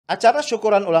Acara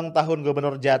syukuran ulang tahun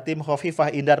Gubernur Jatim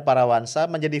Khofifah Indar Parawansa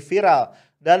menjadi viral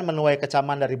dan menuai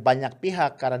kecaman dari banyak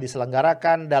pihak karena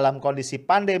diselenggarakan dalam kondisi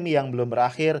pandemi yang belum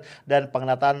berakhir dan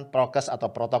pengetatan prokes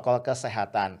atau protokol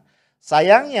kesehatan.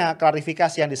 Sayangnya,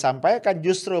 klarifikasi yang disampaikan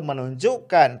justru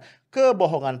menunjukkan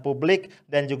kebohongan publik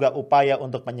dan juga upaya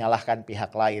untuk menyalahkan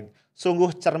pihak lain.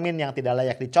 Sungguh cermin yang tidak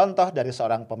layak dicontoh dari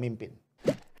seorang pemimpin.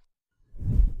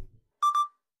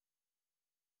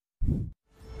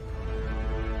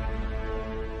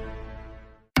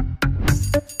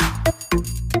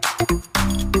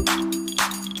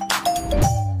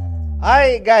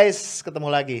 Hai guys, ketemu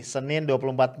lagi Senin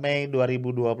 24 Mei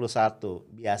 2021.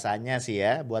 Biasanya sih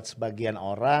ya, buat sebagian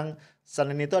orang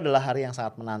Senin itu adalah hari yang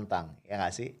sangat menantang, ya nggak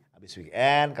sih? Habis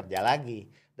weekend kerja lagi.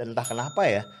 Dan entah kenapa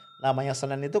ya, namanya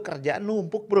Senin itu kerjaan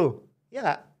numpuk bro, ya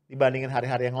nggak? Dibandingin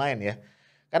hari-hari yang lain ya.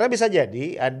 Karena bisa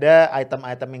jadi ada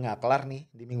item-item yang nggak kelar nih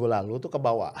di minggu lalu tuh ke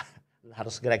bawah.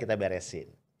 Harus segera kita beresin,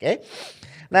 oke?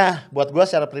 Nah, buat gue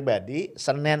secara pribadi,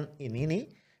 Senin ini nih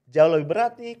jauh lebih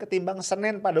berat nih ketimbang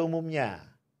Senin pada umumnya.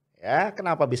 Ya,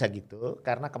 kenapa bisa gitu?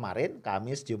 Karena kemarin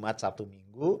Kamis, Jumat, Sabtu,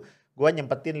 Minggu gue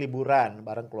nyempetin liburan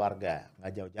bareng keluarga.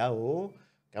 Nggak jauh-jauh,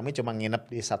 kami cuma nginep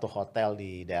di satu hotel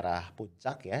di daerah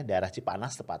Puncak ya, daerah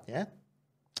Cipanas tepatnya.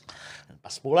 Dan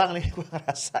pas pulang nih gue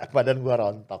ngerasa badan gue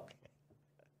rontok.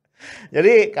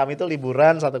 Jadi kami tuh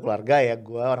liburan satu keluarga ya,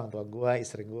 gue, orang tua gue,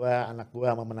 istri gue, anak gue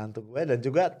sama menantu gue dan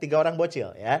juga 3 orang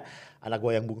bocil ya. Anak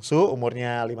gue yang bungsu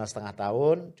umurnya 5,5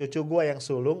 tahun, cucu gue yang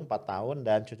sulung 4 tahun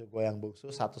dan cucu gue yang bungsu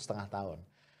 1,5 tahun.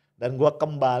 Dan gue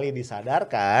kembali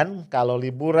disadarkan kalau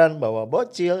liburan bawa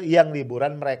bocil yang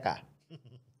liburan mereka.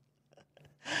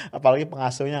 Apalagi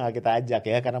pengasuhnya nggak kita ajak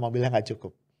ya karena mobilnya nggak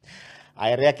cukup.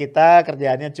 Akhirnya kita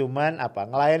kerjaannya cuman apa?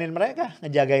 Ngelayanin mereka,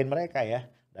 ngejagain mereka ya.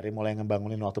 Dari mulai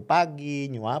ngebangunin waktu pagi,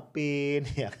 nyuapin,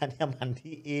 ya kan ya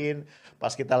mandiin.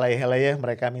 Pas kita leyeh-leyeh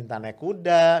mereka minta naik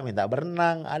kuda, minta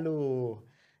berenang. Aduh.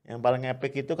 Yang paling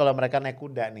epic itu kalau mereka naik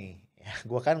kuda nih. Ya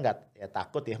gua kan nggak ya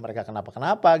takut ya mereka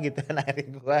kenapa-kenapa gitu. Nah,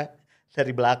 akhirnya gua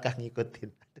dari belakang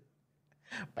ngikutin.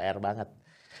 PR banget.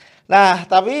 Nah,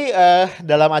 tapi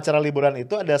dalam acara liburan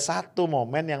itu ada satu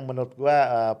momen yang menurut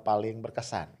gua paling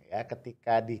berkesan ya,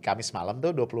 ketika di Kamis malam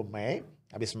tuh 20 Mei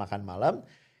habis makan malam,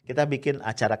 kita bikin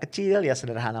acara kecil ya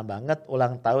sederhana banget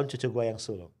ulang tahun cucu gua yang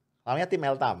sulung. Namanya Tim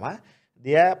Eltama,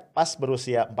 dia pas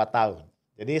berusia 4 tahun.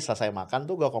 Jadi selesai makan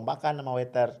tuh gua kompakan sama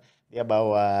waiter. Dia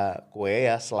bawa kue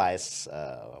ya, slice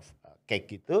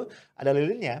cake gitu, ada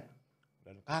lilinnya.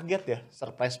 Dan kaget ya,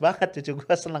 surprise banget, cucu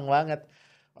gua seneng banget.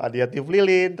 Wah, dia tiup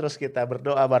lilin, terus kita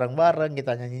berdoa bareng-bareng,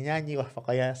 kita nyanyi-nyanyi, wah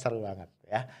pokoknya seru banget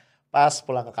ya. Pas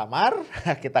pulang ke kamar,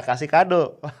 kita kasih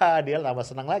kado, wah dia tambah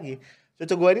senang lagi.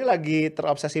 Cucu gue ini lagi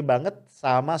terobsesi banget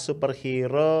sama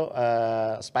superhero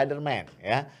Spider-Man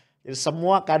ya. Jadi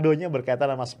semua kadonya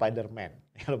berkaitan sama Spider-Man.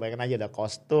 Ya, lu bayangin aja ada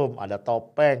kostum, ada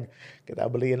topeng, kita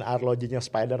beliin arlojinya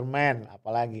Spider-Man,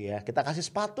 apalagi ya. Kita kasih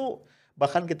sepatu,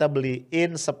 bahkan kita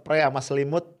beliin spray sama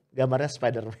selimut gambarnya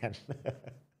Spider-Man.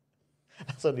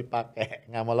 Langsung dipakai,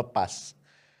 nggak mau lepas.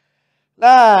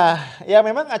 Nah, ya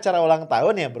memang acara ulang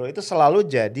tahun ya bro, itu selalu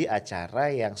jadi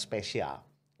acara yang spesial.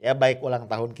 Ya baik ulang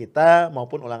tahun kita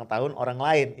maupun ulang tahun orang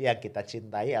lain yang kita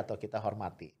cintai atau kita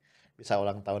hormati. Bisa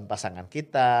ulang tahun pasangan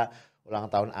kita, ulang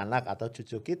tahun anak atau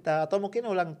cucu kita, atau mungkin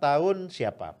ulang tahun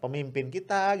siapa, pemimpin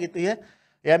kita gitu ya.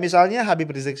 Ya misalnya Habib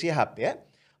Rizik Syihab ya.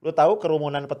 Lu tahu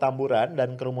kerumunan Petamburan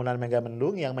dan kerumunan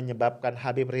Megamendung yang menyebabkan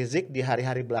Habib Rizik di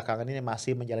hari-hari belakangan ini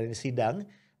masih menjalani sidang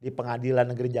di Pengadilan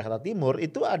Negeri Jakarta Timur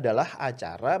itu adalah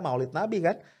acara Maulid Nabi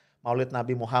kan? Maulid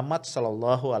Nabi Muhammad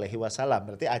Shallallahu Alaihi Wasallam,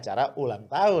 berarti acara ulang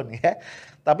tahun ya.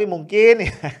 Tapi mungkin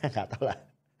ya nggak tahu lah.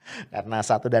 Karena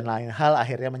satu dan lain hal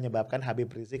akhirnya menyebabkan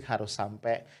Habib Rizik harus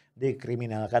sampai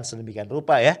dikriminalkan sedemikian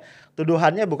rupa ya.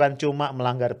 Tuduhannya bukan cuma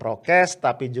melanggar prokes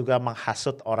tapi juga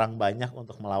menghasut orang banyak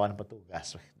untuk melawan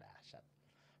petugas. Wih, dahsyat.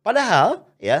 Padahal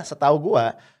ya setahu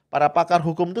gua para pakar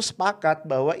hukum tuh sepakat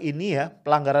bahwa ini ya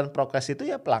pelanggaran prokes itu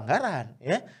ya pelanggaran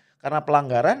ya. Karena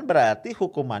pelanggaran berarti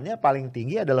hukumannya paling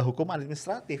tinggi adalah hukuman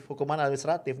administratif,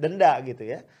 denda gitu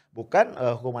ya. Bukan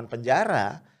hukuman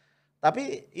penjara.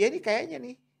 Tapi ya ini kayaknya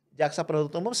nih jaksa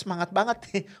penuntut umum semangat banget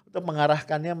nih untuk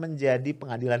mengarahkannya menjadi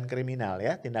pengadilan kriminal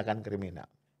ya, tindakan kriminal.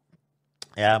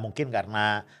 Ya mungkin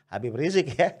karena Habib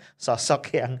Rizik ya,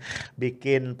 sosok yang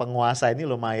bikin penguasa ini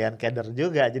lumayan keder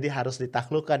juga, jadi harus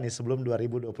ditaklukkan nih sebelum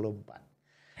 2024.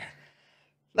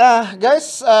 Nah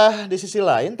guys, di sisi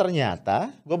lain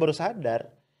ternyata gue baru sadar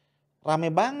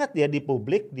rame banget ya di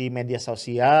publik, di media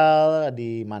sosial,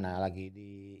 di mana lagi,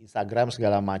 di Instagram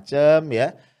segala macem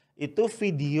ya. Itu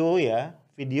video ya,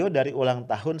 video dari ulang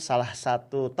tahun salah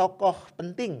satu tokoh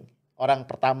penting, orang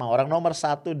pertama, orang nomor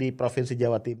 1 di Provinsi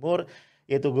Jawa Timur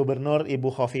yaitu Gubernur Ibu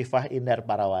Khofifah Indar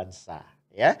Parawansa.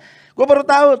 Ya, gue baru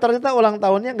tahu ternyata ulang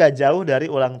tahunnya nggak jauh dari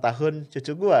ulang tahun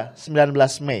cucu gue, 19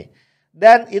 Mei.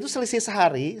 Dan itu selisih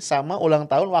sehari sama ulang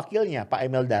tahun wakilnya Pak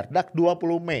Emil Dardak 20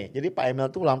 Mei. Jadi Pak Emil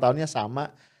tuh ulang tahunnya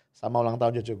sama ulang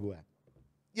tahun cucu gue.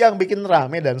 Yang bikin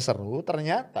rame dan seru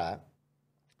ternyata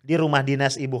di rumah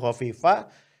dinas Ibu Khofifah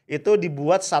itu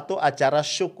dibuat satu acara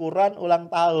syukuran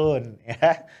ulang tahun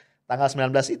ya.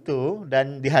 Tanggal 19 itu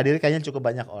dan dihadiri kayaknya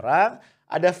cukup banyak orang.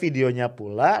 Ada videonya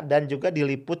pula dan juga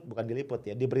bukan diliput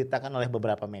ya, diberitakan oleh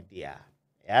beberapa media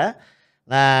ya.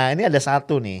 Nah, ini ada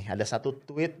satu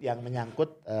tweet yang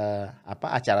menyangkut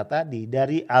acara tadi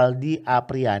dari Aldi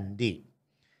Apriandi.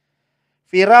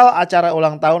 Viral acara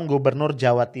ulang tahun Gubernur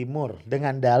Jawa Timur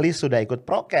dengan dalih sudah ikut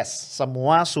prokes,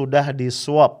 semua sudah di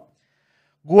swab.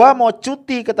 Gua mau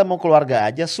cuti ketemu keluarga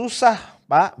aja susah,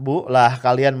 Pak, Bu. Lah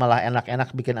kalian malah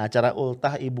enak-enak bikin acara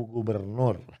ultah Ibu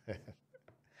Gubernur.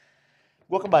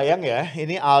 Gue kebayang ya,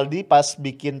 ini Aldi pas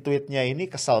bikin tweetnya ini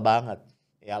kesel banget.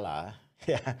 Iyalah,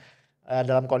 ya.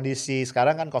 Dalam kondisi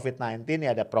sekarang kan COVID-19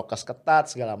 ya ada prokes ketat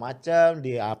segala macam,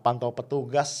 dipantau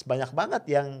petugas banyak banget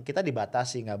yang kita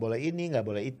dibatasi, nggak boleh ini, nggak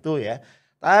boleh itu ya.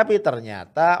 Tapi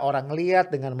ternyata orang lihat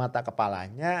dengan mata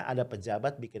kepalanya ada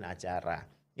pejabat bikin acara.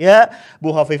 Ya,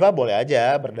 Bu Khofifah boleh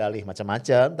aja berdalih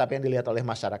macam-macam, tapi yang dilihat oleh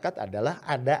masyarakat adalah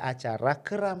ada acara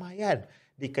keramaian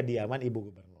di kediaman Ibu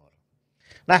Gubernur.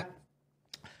 Nah,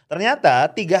 ternyata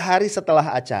 3 hari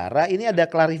setelah acara ini ada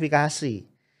klarifikasi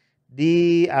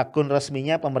di akun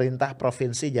resminya pemerintah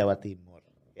Provinsi Jawa Timur.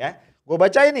 Ya, gue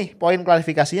baca ini poin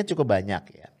klarifikasinya cukup banyak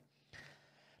ya.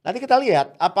 Nanti kita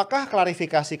lihat apakah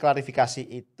klarifikasi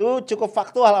itu cukup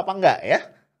faktual apa enggak ya.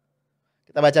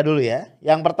 Kita baca dulu ya.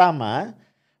 Yang pertama,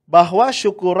 bahwa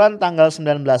syukuran tanggal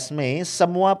 19 Mei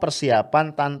semua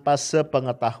persiapan tanpa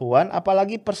sepengetahuan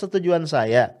apalagi persetujuan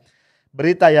saya.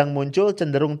 Berita yang muncul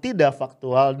cenderung tidak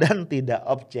faktual dan tidak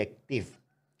objektif.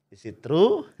 Is it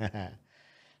true?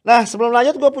 Nah, sebelum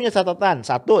lanjut gue punya catatan.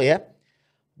 Satu ya,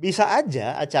 bisa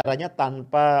aja acaranya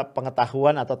tanpa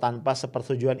pengetahuan atau tanpa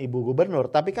sepersetujuan Ibu Gubernur.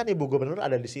 Tapi kan Ibu Gubernur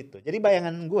ada di situ. Jadi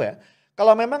bayangan gue,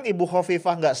 kalau memang Ibu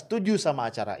Khofifah nggak setuju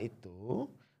sama acara itu,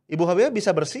 Ibu Khofifah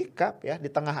bisa bersikap ya di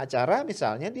tengah acara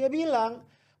misalnya dia bilang,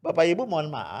 Bapak Ibu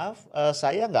mohon maaf,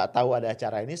 saya nggak tahu ada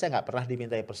acara ini, saya nggak pernah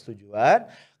dimintai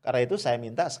persetujuan. Karena itu saya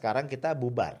minta sekarang kita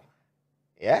bubar.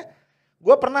 Ya,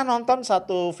 gue pernah nonton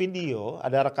satu video,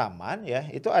 ada rekaman ya,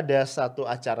 itu ada satu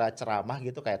acara ceramah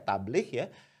gitu kayak tabligh ya,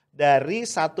 dari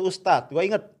satu ustadz, gue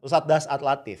inget Ustadz Dasat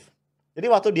Latif. Jadi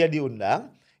waktu dia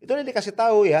diundang, itu dia dikasih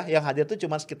tahu ya, yang hadir tuh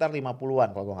cuma sekitar 50-an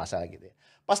kalau gue gak salah gitu ya.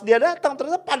 Pas dia datang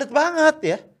ternyata padat banget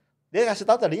ya, dia kasih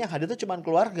tahu tadinya yang hadir tuh cuma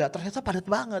keluarga, ternyata padat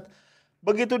banget.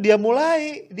 Begitu dia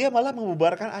mulai, dia malah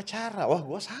membubarkan acara, wah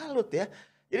gue salut ya.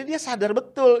 Jadi dia sadar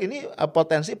betul ini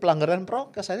potensi pelanggaran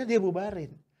prokes, akhirnya dia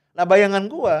bubarin. Nah bayangan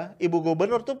gua, Ibu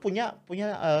Gubernur tuh punya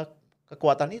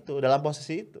kekuatan itu dalam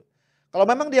posisi itu. Kalau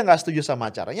memang dia nggak setuju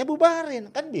sama acaranya bubarin,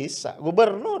 kan bisa.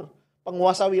 Gubernur,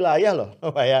 penguasa wilayah loh,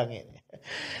 bayangin.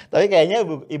 Tapi kayaknya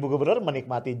Ibu Gubernur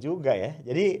menikmati juga ya.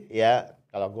 Jadi ya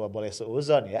kalau gua boleh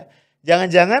seuzon ya,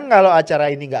 jangan-jangan kalau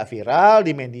acara ini nggak viral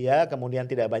di media,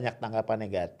 kemudian tidak banyak tanggapan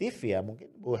negatif ya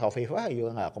mungkin Bu Khofifah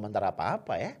juga nggak komentar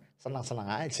apa-apa ya.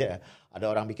 Senang-senang aja. Ada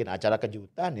orang bikin acara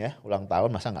kejutan ya, ulang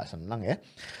tahun masa nggak senang ya.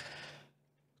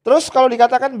 Terus kalau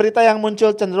dikatakan berita yang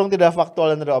muncul cenderung tidak faktual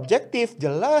dan tidak objektif,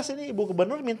 jelas ini Ibu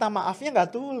Gubernur minta maafnya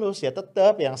nggak tulus ya,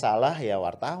 tetap yang salah ya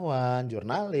wartawan,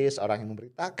 jurnalis, orang yang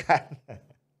memberitakan.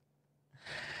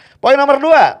 Poin nomor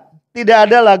 2, tidak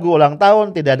ada lagu ulang tahun,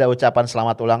 tidak ada ucapan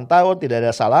selamat ulang tahun, tidak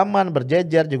ada salaman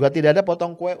berjejer, juga tidak ada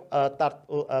potong kue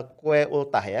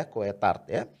ultah ya, kue tart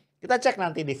ya. Kita cek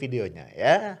nanti di videonya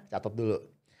ya, catat dulu.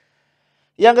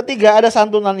 Yang ketiga ada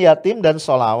santunan yatim dan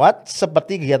sholawat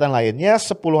seperti kegiatan lainnya,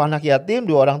 10 anak yatim,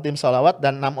 2 orang tim sholawat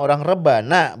dan 6 orang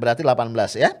rebana, berarti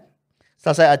 18 ya.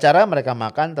 Selesai acara mereka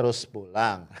makan terus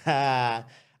pulang.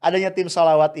 Adanya tim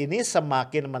sholawat ini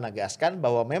semakin menegaskan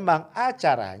bahwa memang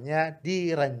acaranya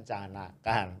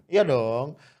direncanakan. Iya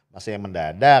dong, masih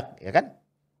mendadak ya kan.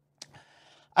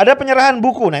 Ada penyerahan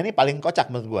buku, nah ini paling kocak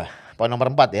menurut gue. Poin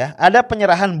nomor 4 ya. Ada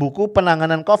penyerahan buku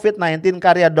penanganan COVID-19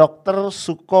 karya Dr.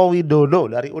 Suko Widodo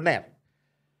dari UNER.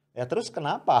 Ya terus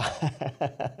kenapa?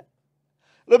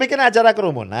 Lu bikin acara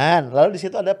kerumunan, lalu di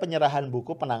situ ada penyerahan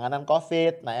buku penanganan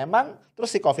COVID. Nah emang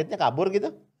terus si COVID-nya kabur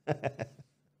gitu?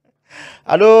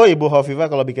 Aduh Ibu Khofifah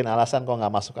kalau bikin alasan kok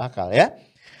nggak masuk akal ya.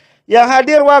 Yang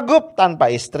hadir Wagub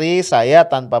tanpa istri, saya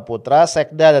tanpa putra,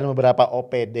 sekda dan beberapa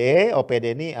OPD.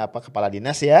 OPD ini apa kepala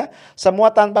dinas ya.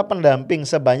 Semua tanpa pendamping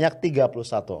sebanyak 31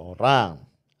 orang.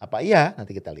 Apa iya?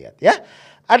 Nanti kita lihat ya.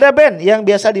 Ada band yang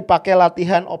biasa dipakai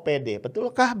latihan OPD.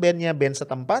 Betulkah bandnya band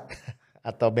setempat?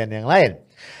 atau band yang lain.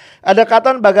 Ada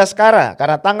Katon Bagaskara,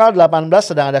 karena tanggal 18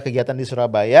 sedang ada kegiatan di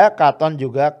Surabaya, Katon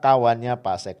juga kawannya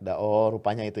Pak Sekda. Oh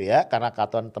rupanya itu ya, karena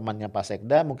Katon temannya Pak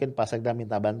Sekda, mungkin Pak Sekda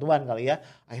minta bantuan kali ya.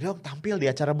 Ayo dong tampil di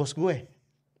acara bos gue.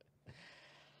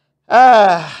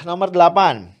 Nomor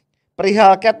 8,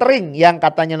 perihal catering yang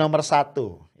katanya nomor 1.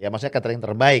 Ya maksudnya catering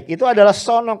terbaik, itu adalah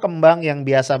sono kembang yang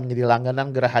biasa menjadi langganan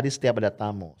Gerahadi setiap ada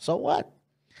tamu. So what?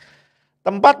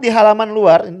 Tempat di halaman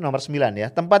luar, ini nomor 9 ya.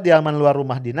 Tempat di halaman luar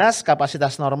rumah dinas,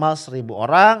 kapasitas normal 1000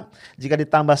 orang. Jika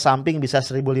ditambah samping bisa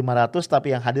 1500, tapi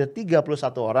yang hadir 31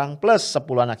 orang plus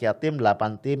 10 anak yatim,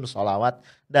 8 tim, sholawat,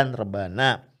 dan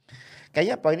rebana.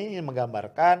 Kayaknya poin ini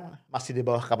menggambarkan masih di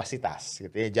bawah kapasitas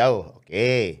gitu ya, jauh.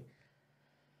 Oke.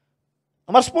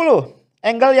 Nomor 10.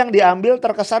 Angle yang diambil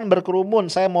terkesan berkerumun.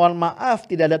 Saya mohon maaf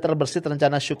tidak ada terbersit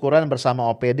rencana syukuran bersama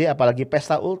OPD apalagi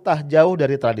pesta ultah, jauh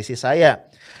dari tradisi saya.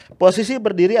 Posisi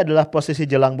berdiri adalah posisi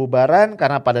jelang bubaran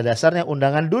karena pada dasarnya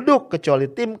undangan duduk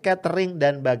kecuali tim catering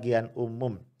dan bagian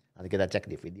umum. Nanti kita cek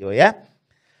di video ya.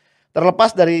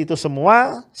 Terlepas dari itu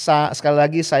semua, sekali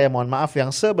lagi saya mohon maaf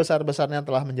yang sebesar-besarnya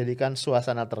telah menjadikan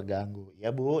suasana terganggu. Ya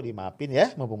Bu, dimaafin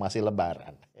ya mumpung masih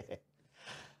lebaran.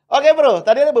 Oke bro,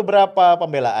 tadi ada beberapa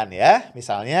pembelaan ya.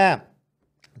 Misalnya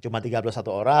cuma 31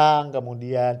 orang,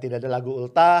 kemudian tidak ada lagu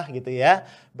ultah gitu ya.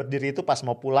 Berdiri itu pas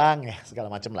mau pulang ya,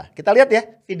 segala macam lah. Kita lihat ya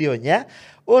videonya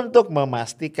untuk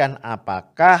memastikan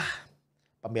apakah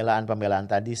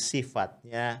pembelaan-pembelaan tadi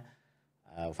sifatnya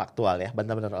faktual ya,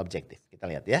 benar-benar objektif. Kita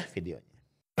lihat ya videonya.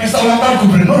 Pesta ulang tahun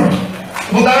gubernur,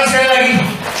 tepuk tangan sekali lagi.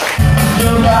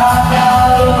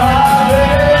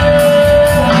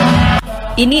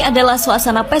 Ini adalah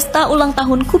suasana pesta ulang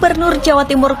tahun Gubernur Jawa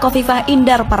Timur Khofifah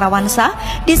Indar Parawansa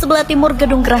di sebelah timur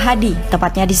Gedung Gerahadi,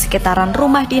 tepatnya di sekitaran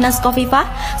rumah dinas Khofifah,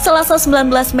 Selasa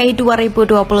 19 Mei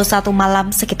 2021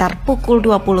 malam sekitar pukul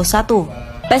 21.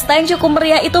 Pesta yang cukup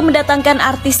meriah itu mendatangkan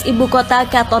artis ibu kota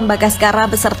Katon Bagaskara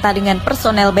beserta dengan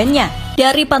personel bandnya.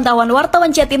 Dari pantauan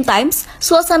wartawan Jatim Times,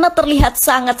 suasana terlihat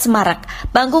sangat semarak.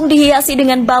 Panggung dihiasi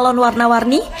dengan balon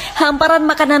warna-warni, hamparan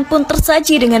makanan pun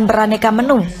tersaji dengan beraneka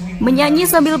menu. Menyanyi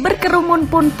sambil berkerumun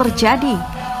pun terjadi.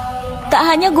 Tak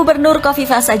hanya Gubernur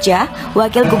Khofifah saja,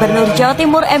 Wakil Gubernur Jawa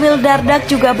Timur Emil Dardak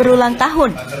juga berulang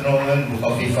tahun.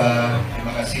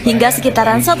 Hingga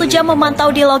sekitaran 1 jam memantau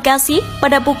di lokasi,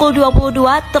 pada pukul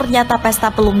 22 ternyata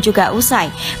pesta belum juga usai.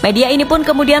 Media ini pun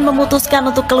kemudian memutuskan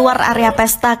untuk keluar area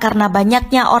pesta karena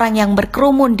banyaknya orang yang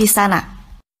berkerumun di sana.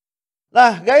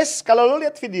 Nah guys, kalau lu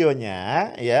lihat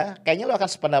videonya ya, kayaknya lu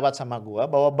akan sependapat sama gua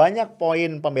bahwa banyak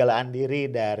poin pembelaan diri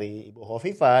dari Ibu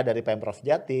Khofifah, dari Pemprov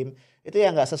Jatim, itu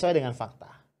yang nggak sesuai dengan fakta.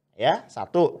 Ya,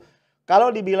 1, kalau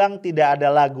dibilang tidak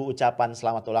ada lagu ucapan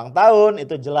selamat ulang tahun,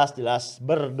 itu jelas-jelas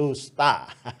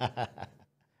berdusta.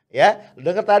 Ya, lu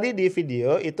denger tadi di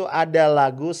video itu ada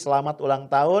lagu selamat ulang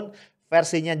tahun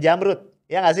versinya Jamrud,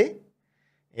 ya nggak sih?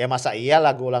 Ya masa iya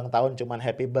lagu ulang tahun cuman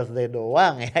happy birthday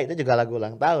doang ya, itu juga lagu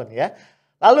ulang tahun ya.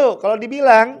 Lalu kalau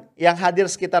dibilang yang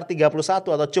hadir sekitar 31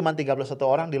 atau cuman 31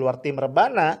 orang di luar tim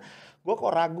rebana, gue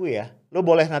kok ragu ya. Lu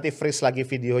boleh nanti freeze lagi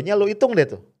videonya, lu hitung deh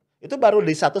tuh. Itu baru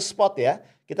di satu spot ya.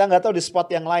 Kita nggak tahu di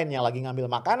spot yang lain yang lagi ngambil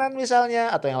makanan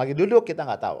misalnya atau yang lagi duduk, kita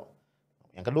nggak tahu.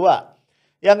 Yang kedua.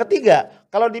 Yang ketiga,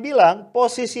 kalau dibilang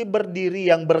posisi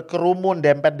berdiri yang berkerumun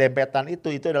dempet-dempetan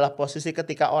itu adalah posisi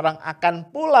ketika orang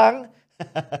akan pulang.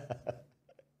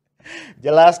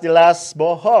 Jelas-jelas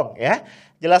bohong ya.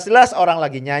 Jelas-jelas orang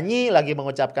lagi nyanyi, lagi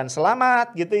mengucapkan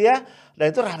selamat gitu ya. Dan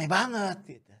itu rame banget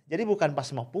gitu. Jadi bukan pas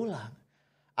mau pulang.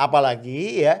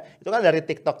 Apalagi ya, itu kan dari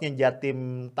TikToknya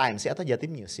Jatim Times ya, atau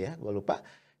Jatim News ya, gue lupa.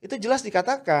 Itu jelas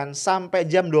dikatakan sampai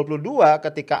jam 22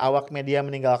 ketika awak media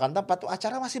meninggalkan tempat tuh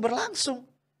acara masih berlangsung.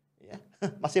 Ya,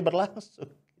 masih berlangsung.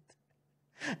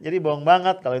 Jadi bohong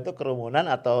banget kalau itu kerumunan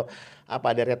atau apa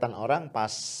deretan orang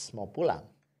pas mau pulang,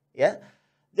 ya.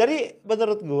 Jadi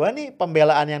menurut gua nih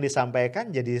pembelaan yang disampaikan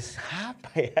jadi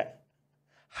apa ya?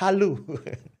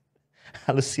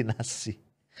 Halusinasi.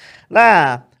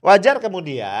 Nah, wajar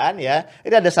kemudian ya,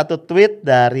 ini ada satu tweet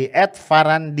dari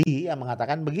 @farandi yang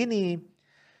mengatakan begini.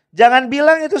 Jangan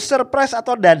bilang itu surprise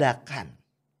atau dadakan.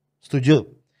 Setuju.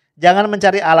 Jangan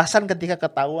mencari alasan ketika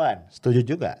ketahuan. Setuju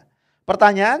juga.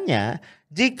 Pertanyaannya,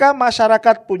 jika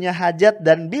masyarakat punya hajat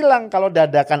dan bilang kalau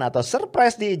dadakan atau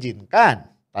surprise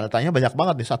diizinkan. Tanda tanya banyak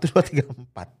banget nih, 1, 2, 3,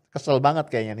 4. Kesel banget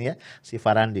kayaknya nih ya si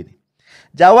Farandi nih.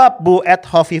 Jawab Bu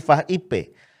 @Khofifah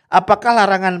IP. Apakah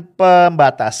larangan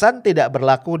pembatasan tidak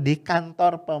berlaku di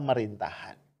kantor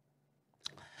pemerintahan?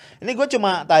 Ini gue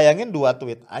cuma tayangin 2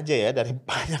 tweet aja ya dari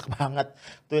banyak banget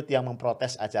tweet yang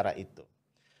memprotes acara itu.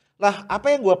 Lah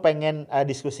apa yang gue pengen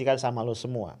diskusikan sama lo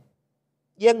semua?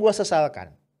 Yang gue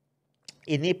sesalkan,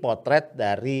 ini potret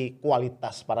dari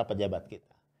kualitas para pejabat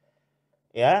kita.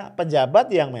 Ya, pejabat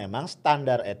yang memang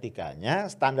standar etikanya,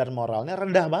 standar moralnya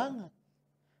rendah banget.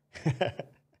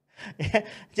 Ya,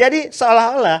 jadi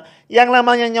seolah-olah yang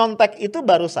namanya nyontek itu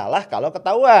baru salah kalau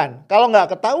ketahuan. Kalau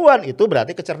nggak ketahuan itu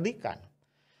berarti kecerdikan.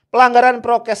 Pelanggaran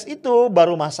prokes itu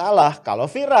baru masalah kalau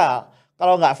viral.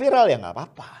 Kalau nggak viral ya nggak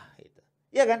apa-apa. Gitu.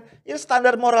 Ya kan? Jadi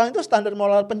standar moral itu standar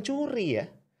moral pencuri ya.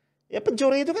 Ya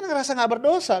pencuri itu kan ngerasa nggak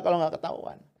berdosa kalau nggak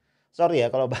ketahuan. Sorry ya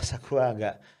kalau bahasa gua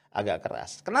agak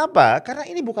keras. Kenapa? Karena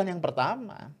ini bukan yang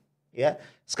pertama. Ya,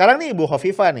 sekarang nih Ibu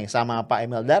Khofifah nih sama Pak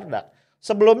Emil Dardak.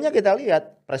 Sebelumnya kita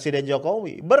lihat Presiden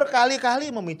Jokowi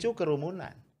berkali-kali memicu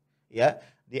kerumunan. Ya,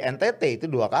 di NTT itu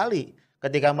 2 kali.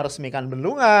 Ketika meresmikan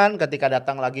bendungan, ketika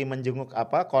datang lagi menjenguk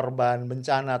korban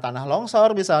bencana tanah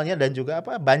longsor misalnya dan juga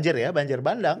banjir ya, banjir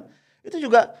bandang, itu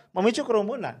juga memicu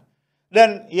kerumunan.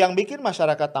 Dan yang bikin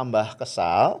masyarakat tambah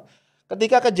kesal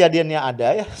ketika kejadiannya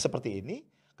ada ya seperti ini,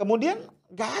 kemudian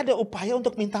gak ada upaya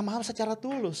untuk minta maaf secara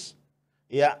tulus.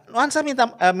 Ya, nuansa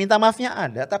minta maafnya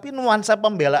ada, tapi nuansa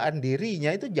pembelaan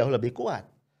dirinya itu jauh lebih kuat.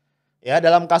 Ya,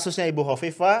 dalam kasusnya Ibu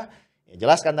Khofifah, ya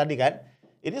jelaskan tadi kan,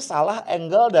 ini salah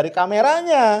angle dari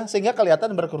kameranya sehingga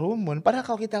kelihatan berkerumun. Padahal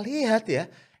kalau kita lihat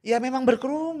ya memang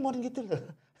berkerumun gitu loh.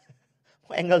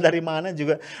 Angle dari mana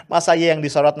juga, masa yang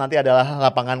disorot nanti adalah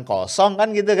lapangan kosong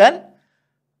kan gitu kan?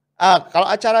 Kalau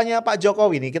acaranya Pak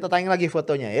Jokowi nih, kita tanya lagi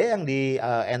fotonya ya yang di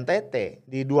NTT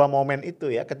di 2 momen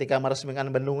itu ya, ketika meresmikan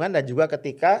bendungan dan juga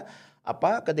ketika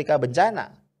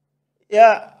bencana.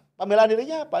 Ya pembelaan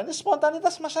dirinya apa? Ini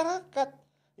spontanitas masyarakat.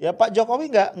 Ya Pak Jokowi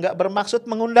nggak bermaksud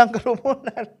mengundang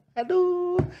kerumunan.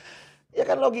 Aduh. Ya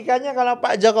kan logikanya kalau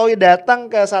Pak Jokowi datang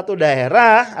ke satu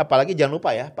daerah, apalagi jangan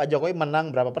lupa ya, Pak Jokowi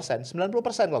menang berapa persen? 90%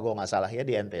 kalau gue nggak salah ya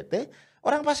di NTT.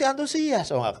 Orang pasti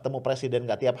antusias, nggak ketemu presiden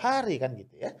nggak tiap hari kan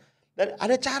gitu ya. Dan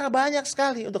ada cara banyak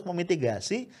sekali untuk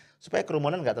memitigasi supaya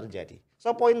kerumunan nggak terjadi.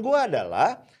 So poin gue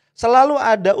adalah selalu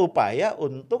ada upaya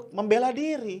untuk membela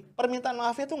diri. Permintaan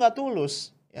maafnya itu nggak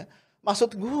tulus. Ya.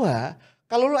 Maksud gue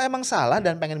kalau lu emang salah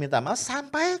dan pengen minta maaf,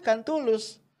 sampaikan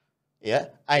tulus.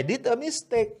 Ya, I did a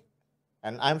mistake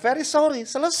and I'm very sorry.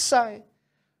 Selesai.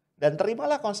 Dan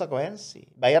terimalah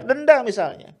konsekuensi. Bayar denda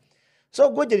misalnya. So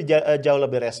gue jadi jauh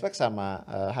lebih respect sama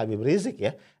Habib Rizik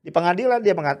ya. Di pengadilan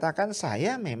dia mengatakan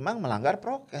saya memang melanggar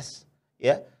prokes.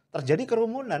 Ya, terjadi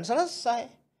kerumunan,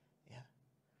 selesai. Ya.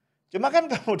 Cuma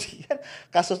kan kemudian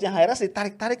kasusnya Hairas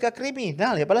ditarik-tarik ke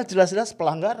kriminal ya. Padahal jelas-jelas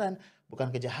pelanggaran, bukan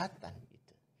kejahatan.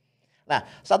 Gitu. Nah,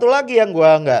 satu lagi yang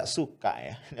gue nggak suka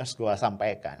ya, ini harus gue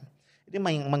sampaikan. Ini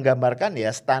menggambarkan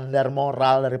ya standar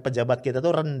moral dari pejabat kita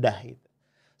tuh rendah gitu.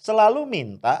 Selalu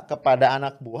minta kepada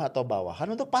anak buah atau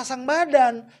bawahan untuk pasang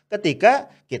badan ketika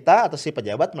kita atau si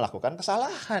pejabat melakukan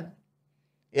kesalahan.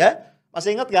 Ya,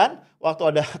 masih ingat kan waktu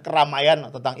ada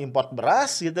keramaian tentang import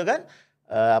beras gitu kan?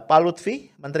 Pak Lutfi,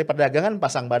 Menteri Perdagangan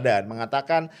pasang badan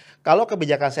mengatakan kalau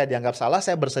kebijakan saya dianggap salah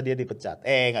saya bersedia dipecat.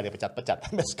 Nggak dipecat-pecat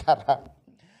sampai sekarang.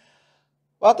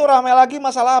 Waktu ramai lagi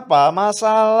masalah apa?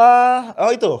 Masalah,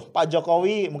 itu Pak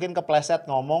Jokowi mungkin kepleset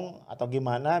ngomong atau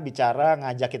gimana bicara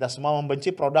ngajak kita semua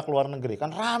membenci produk luar negeri. Kan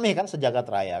rame kan sejagat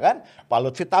raya kan. Pak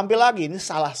Lutfi tampil lagi, ini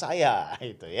salah saya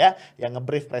itu ya. Yang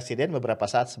ngebrief presiden beberapa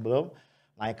saat sebelum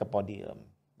naik ke podium.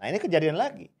 Nah ini kejadian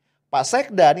lagi. Pak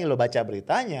Sekda nih lo baca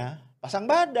beritanya, pasang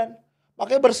badan.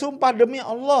 Makanya bersumpah demi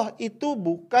Allah itu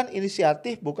bukan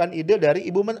inisiatif, bukan ide dari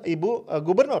ibu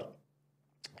gubernur.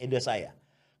 Ide saya.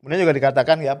 Kemudian juga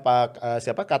dikatakan ya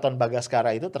Katon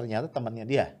Bagaskara itu ternyata temannya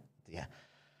dia. Ya.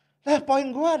 Nah poin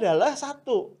gue adalah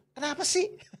satu, kenapa sih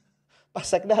Pak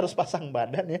Sekda harus pasang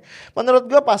badan ya? Menurut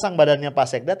gue pasang badannya Pak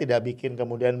Sekda tidak bikin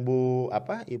kemudian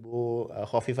Ibu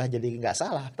Khofifah jadi nggak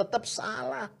salah, tetap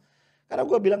salah. Karena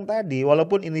gue bilang tadi,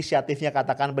 walaupun inisiatifnya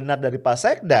katakan benar dari Pak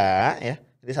Sekda ya,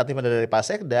 inisiatifnya dari Pak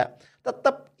Sekda,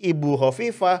 tetap Ibu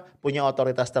Khofifah punya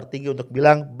otoritas tertinggi untuk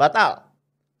bilang batal,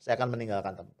 saya akan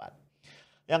meninggalkan tempat.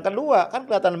 Yang kedua kan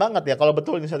kelihatan banget ya kalau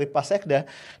betul inisiatif Pak Sekda,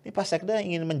 ini Pak Sekda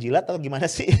ingin menjilat atau gimana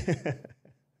sih?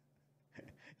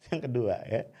 Yang kedua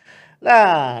ya.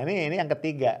 Nah ini yang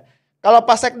ketiga. Kalau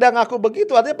Pak Sekda ngaku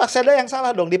begitu artinya Pak Sekda yang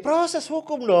salah dong, diproses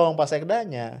hukum dong Pak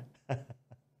Sekdanya.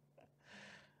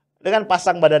 Dengan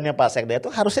pasang badannya Pak Sekda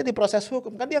itu harusnya diproses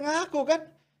hukum, kan dia ngaku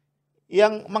kan.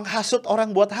 Yang menghasut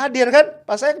orang buat hadir kan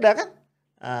Pak Sekda kan.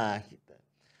 Nah gitu.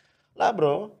 Lah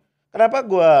bro. Kenapa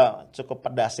gue cukup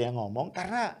pedas ya ngomong?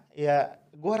 Karena ya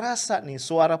gue rasa nih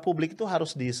suara publik itu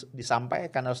harus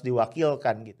disampaikan, harus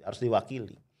diwakilkan gitu, harus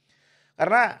diwakili.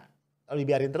 Karena kalau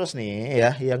dibiarin terus nih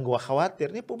ya, yang gue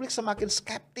khawatir nih publik semakin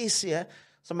skeptis ya,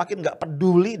 semakin gak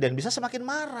peduli dan bisa semakin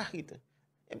marah gitu.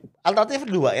 Alternatif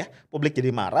kedua ya, publik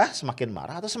jadi marah, semakin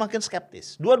marah atau semakin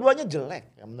skeptis. Dua-duanya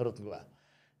jelek ya menurut gue.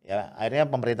 Ya, akhirnya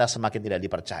pemerintah semakin tidak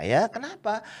dipercaya.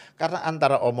 Kenapa? Karena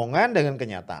antara omongan dengan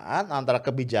kenyataan, antara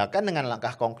kebijakan dengan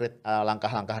langkah konkret,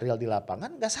 langkah-langkah real di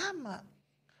lapangan nggak sama.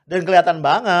 Dan kelihatan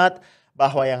banget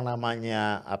bahwa yang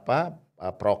namanya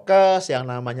prokes, yang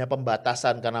namanya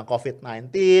pembatasan karena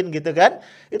COVID-19 gitu kan,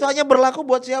 itu hanya berlaku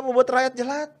buat siapa? Buat rakyat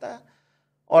jelata.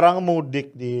 Orang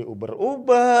mudik di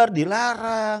Uber,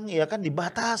 dilarang, ya kan,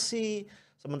 dibatasi.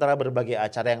 Sementara berbagai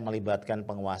acara yang melibatkan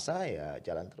penguasa ya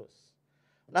jalan terus.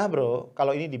 Nah bro,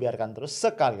 kalau ini dibiarkan terus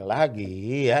sekali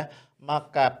lagi ya,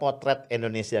 maka potret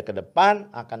Indonesia ke depan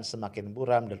akan semakin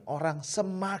buram dan orang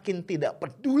semakin tidak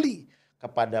peduli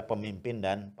kepada pemimpin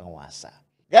dan penguasa.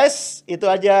 Guys,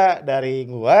 itu aja dari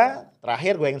gua.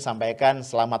 Terakhir gue ingin sampaikan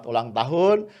selamat ulang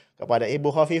tahun kepada Ibu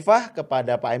Khofifah,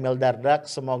 kepada Pak Emil Dardak.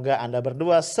 Semoga Anda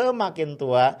berdua semakin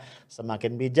tua,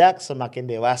 semakin bijak, semakin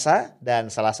dewasa.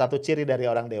 Dan salah satu ciri dari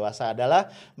orang dewasa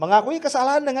adalah mengakui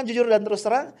kesalahan dengan jujur dan terus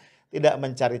terang. Tidak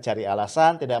mencari-cari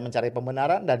alasan, tidak mencari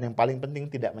pembenaran, dan yang paling penting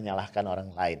tidak menyalahkan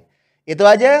orang lain. Itu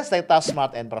aja, stay tough,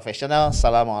 smart, and professional.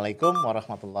 Assalamualaikum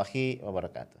warahmatullahi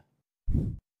wabarakatuh.